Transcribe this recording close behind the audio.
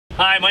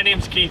Hi, my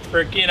name's Keith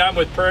Fricke and I'm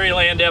with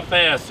Prairieland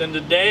FS, and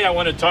today I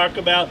want to talk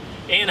about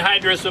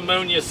anhydrous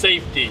ammonia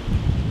safety.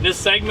 In this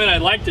segment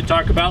I'd like to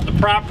talk about the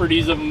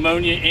properties of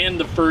ammonia and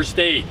the first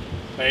aid.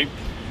 Okay?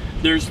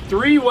 There's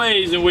three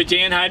ways in which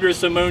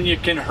anhydrous ammonia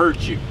can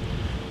hurt you.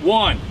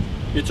 One,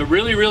 it's a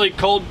really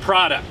cold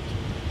product.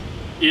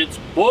 Its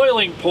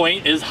boiling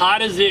point, as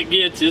hot as it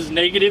gets, is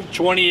negative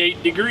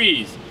 28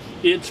 degrees.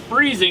 Its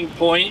freezing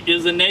point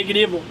is a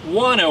negative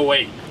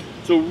 108.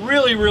 So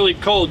really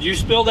cold. You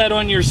spill that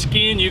on your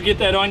skin, you get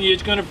that on you,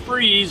 it's going to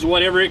freeze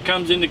whatever it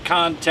comes into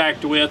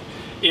contact with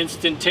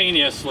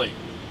instantaneously.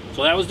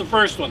 So that was the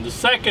first one. The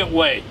second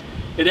way,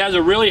 it has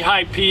a really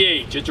high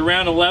pH. It's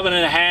around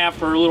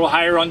 11.5 or a little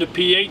higher on the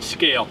pH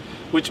scale,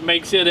 which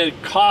makes it a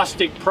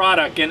caustic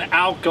product, an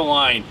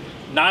alkaline.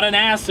 Not an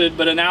acid,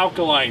 but an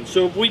alkaline.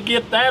 So if we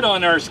get that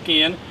on our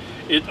skin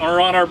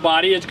or on our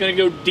body, it's going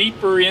to go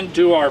deeper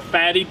into our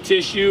fatty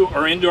tissue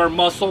or into our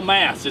muscle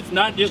mass. It's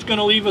not just going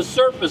to leave a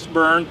surface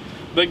burn,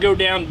 but go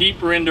down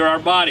deeper into our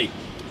body.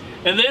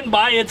 And then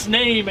by its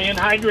name,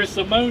 anhydrous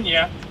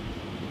ammonia,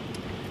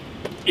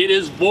 it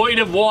is void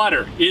of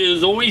water. It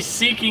is always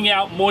seeking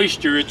out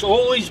moisture. It's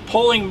always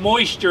pulling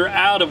moisture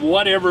out of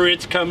whatever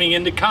it's coming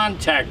into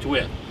contact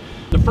with.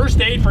 The first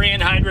aid for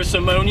anhydrous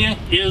ammonia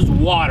is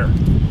water.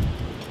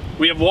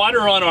 We have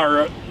water on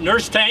our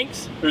nurse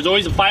tanks. There's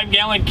always a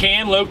 5-gallon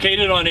can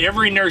located on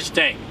every nurse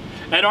tank.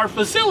 At our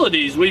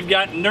facilities, we've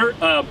got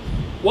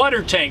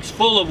water tanks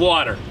full of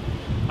water.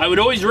 I would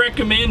always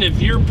recommend,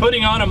 if you're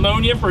putting on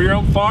ammonia for your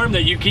own farm,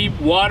 that you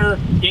keep water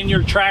in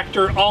your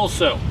tractor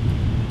also.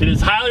 It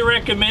is highly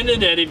recommended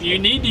that if you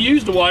need to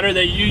use the water,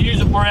 that you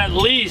use it for at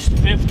least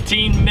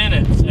 15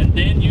 minutes and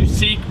then you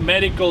seek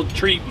medical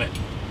treatment.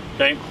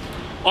 Okay?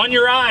 On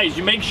your eyes,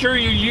 you make sure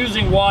you're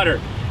using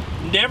water.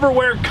 Never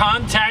wear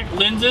contact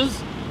lenses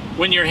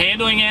when you're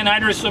handling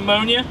anhydrous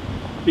ammonia,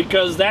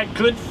 because that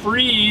could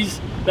freeze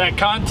that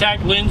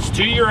contact lens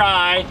to your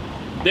eye.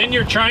 Then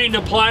you're trying to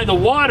apply the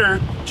water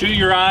to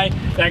your eye.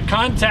 That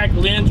contact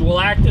lens will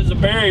act as a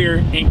barrier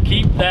and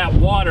keep that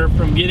water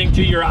from getting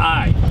to your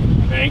eye.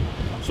 Okay?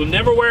 So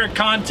never wear a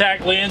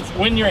contact lens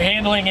when you're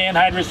handling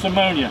anhydrous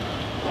ammonia.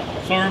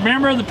 So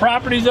remember the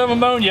properties of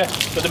ammonia,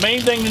 but the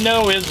main thing to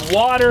know is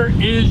water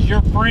is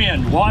your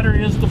friend. Water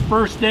is the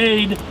first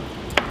aid.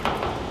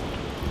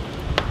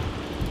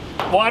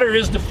 Water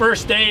is the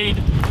first aid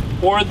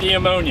for the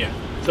ammonia.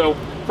 So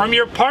from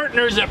your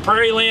partners at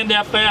Prairieland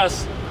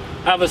FS,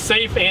 have a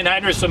safe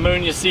anhydrous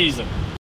ammonia season.